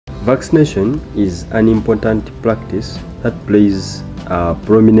Vaccination is an important practice that plays a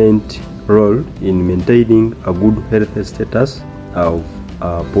prominent role in maintaining a good health status of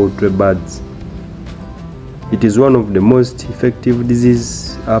poultry birds. It is one of the most effective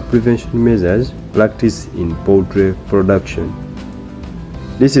disease prevention measures practiced in poultry production.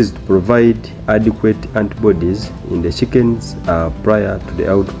 This is to provide adequate antibodies in the chickens prior to the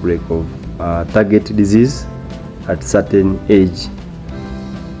outbreak of target disease at certain age.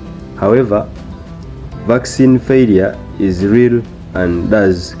 However, vaccine failure is real and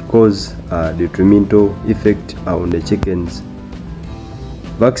does cause a detrimental effect on the chickens.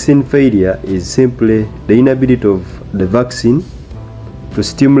 Vaccine failure is simply the inability of the vaccine to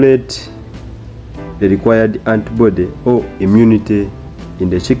stimulate the required antibody or immunity in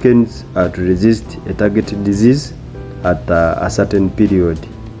the chickens to resist a targeted disease at a certain period.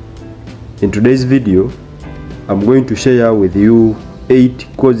 In today's video, I'm going to share with you 8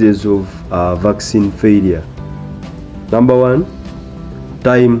 causes of vaccine failure. Number 1,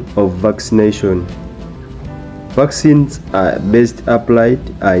 time of vaccination. Vaccines are best applied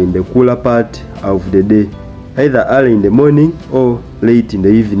in the cooler part of the day, either early in the morning or late in the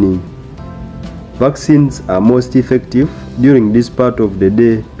evening. Vaccines are most effective during this part of the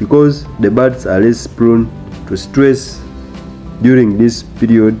day because the birds are less prone to stress during this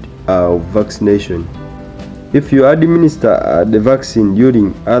period of vaccination. If you administer the vaccine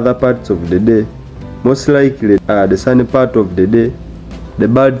during other parts of the day, most likely the sunny part of the day, the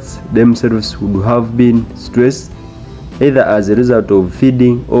birds themselves would have been stressed either as a result of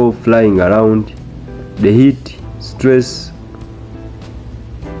feeding or flying around. The heat stress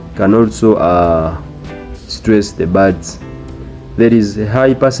can also stress the birds. There is a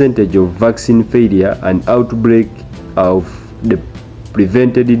high percentage of vaccine failure and outbreak of the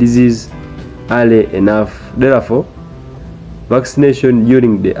prevented disease early enough. Therefore, vaccination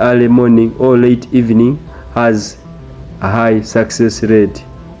during the early morning or late evening has a high success rate.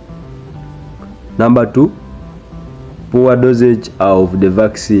 Number 2, poor dosage of the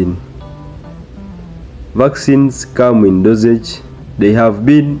vaccine. Vaccines come in dosage. They have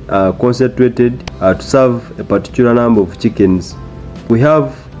been concentrated to serve a particular number of chickens. We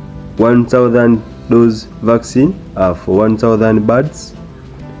have 1,000 dose vaccine for 1,000 birds.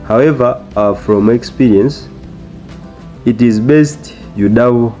 However, from experience, it is best you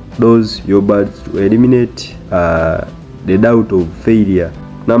double dose your birds to eliminate the doubt of failure.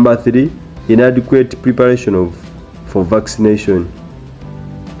 Number 3, inadequate preparation for vaccination.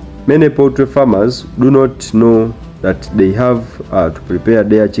 Many poultry farmers do not know that they have to prepare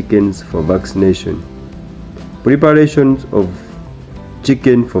their chickens for vaccination. Preparations of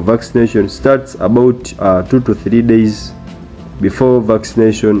chicken for vaccination starts about 2 to 3 days before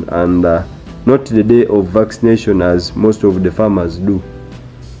vaccination and not the day of vaccination as most of the farmers do.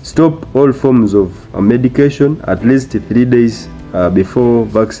 Stop all forms of medication at least 3 days before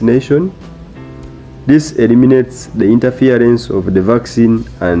vaccination. This eliminates the interference of the vaccine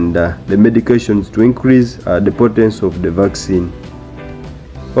and the medications to increase the potency of the vaccine.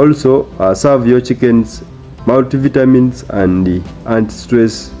 Also, serve your chickens multivitamins and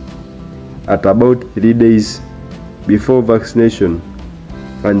anti-stress at about 3 days before vaccination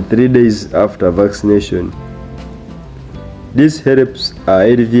and 3 days after vaccination. This helps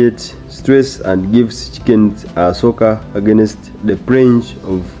alleviate stress and gives chickens a succor against the range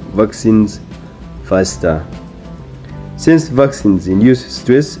of vaccines faster. Since vaccines induce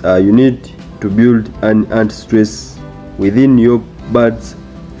stress, you need to build an anti-stress within your birds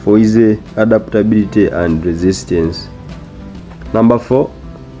for easy adaptability and resistance. Number 4,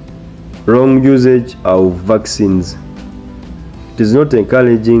 wrong usage of vaccines. It is not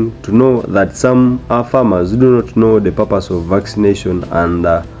encouraging to know that some farmers do not know the purpose of vaccination and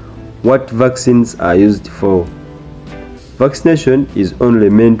what vaccines are used for. Vaccination is only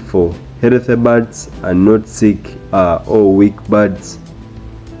meant for healthy birds and not sick or weak birds.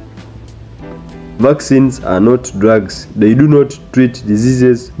 Vaccines are not drugs. They do not treat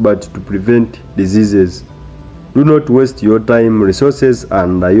diseases but to prevent diseases. Do not waste your time, resources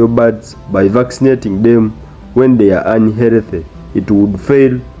and your birds by vaccinating them when they are unhealthy. It would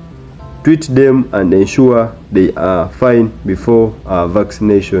fail. Treat them and ensure they are fine before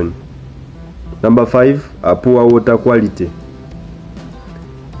vaccination. Number 5, poor water quality.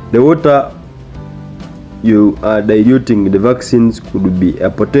 The water you are diluting the vaccines could be a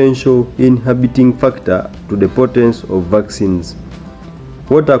potential inhibiting factor to the potency of vaccines.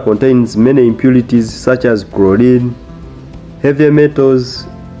 Water contains many impurities such as chlorine, heavy metals,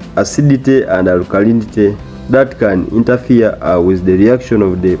 acidity and alkalinity that can interfere with the reaction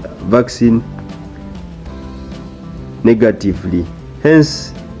of the vaccine negatively.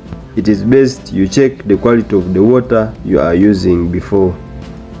 Hence, it is best you check the quality of the water you are using before.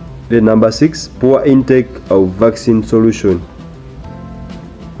 Then number 6, poor intake of vaccine solution.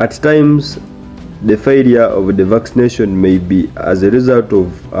 At times, the failure of the vaccination may be as a result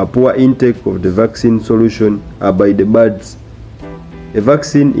of a poor intake of the vaccine solution by the birds. A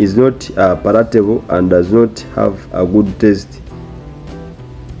vaccine is not palatable and does not have a good taste.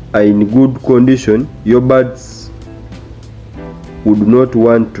 In good condition, your birds would not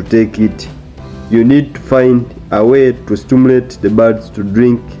want to take it. You need to find a way to stimulate the birds to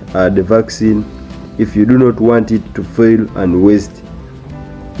drink the vaccine if you do not want it to fail and waste.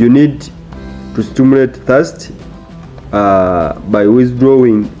 You need to stimulate thirst by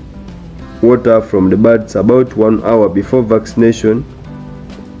withdrawing water from the birds about 1 hour before vaccination.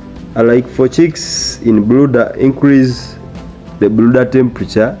 Like for chicks in brooder, increase the brooder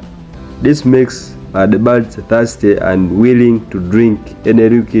temperature. This makes the birds thirsty and willing to drink any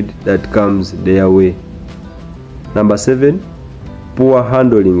liquid that comes their way. Number 7, poor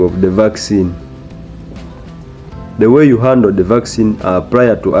handling of the vaccine. The way you handle the vaccine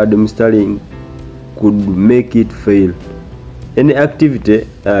prior to administering could make it fail. Any activity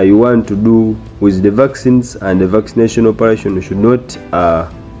you want to do with the vaccines and the vaccination operation should not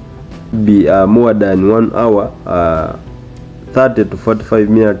be more than 1 hour. 30 to 45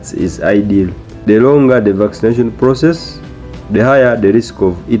 minutes is ideal. The longer the vaccination process, the higher the risk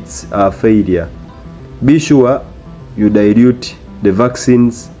of its failure. Be sure you dilute the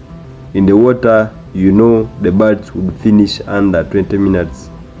vaccines in the water you know the birds would finish under 20 minutes.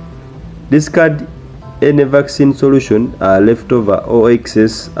 Discard any vaccine solution left over or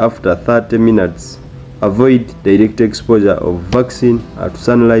excess after 30 minutes. Avoid direct exposure of vaccine to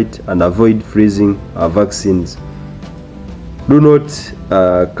sunlight and avoid freezing vaccines. Do not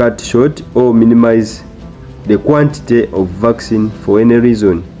cut short or minimize the quantity of vaccine for any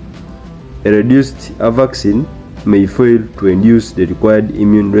reason. A reduced vaccine may fail to induce the required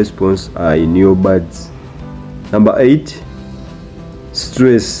immune response in your birds. Number 8,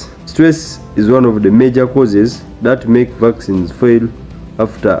 stress. Stress is one of the major causes that make vaccines fail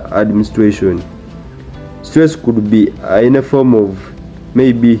after administration. Stress could be in a form of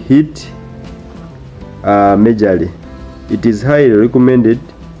maybe heat majorly. It is highly recommended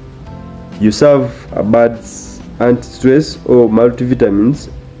you serve birds anti-stress or multivitamins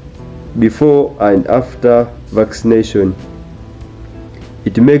before and after vaccination.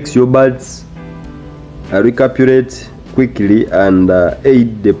 It makes your birds recuperate quickly and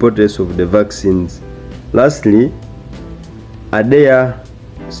aid the process of the vaccines. Lastly, adhere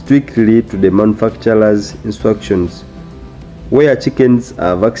strictly to the manufacturer's instructions. Where chickens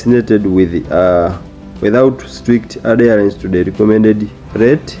are vaccinated without strict adherence to the recommended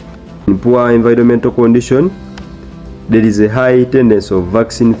rate, in poor environmental condition, there is a high tendency of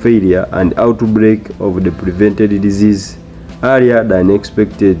vaccine failure and outbreak of the prevented disease earlier than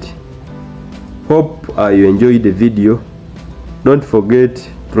expected. Hope you enjoyed the video. Don't forget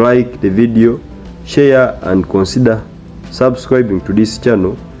to like the video, share and consider subscribing to this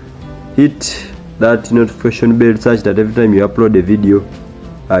channel. Hit that notification bell such that every time you upload a video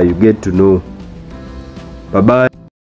you get to know. Bye bye.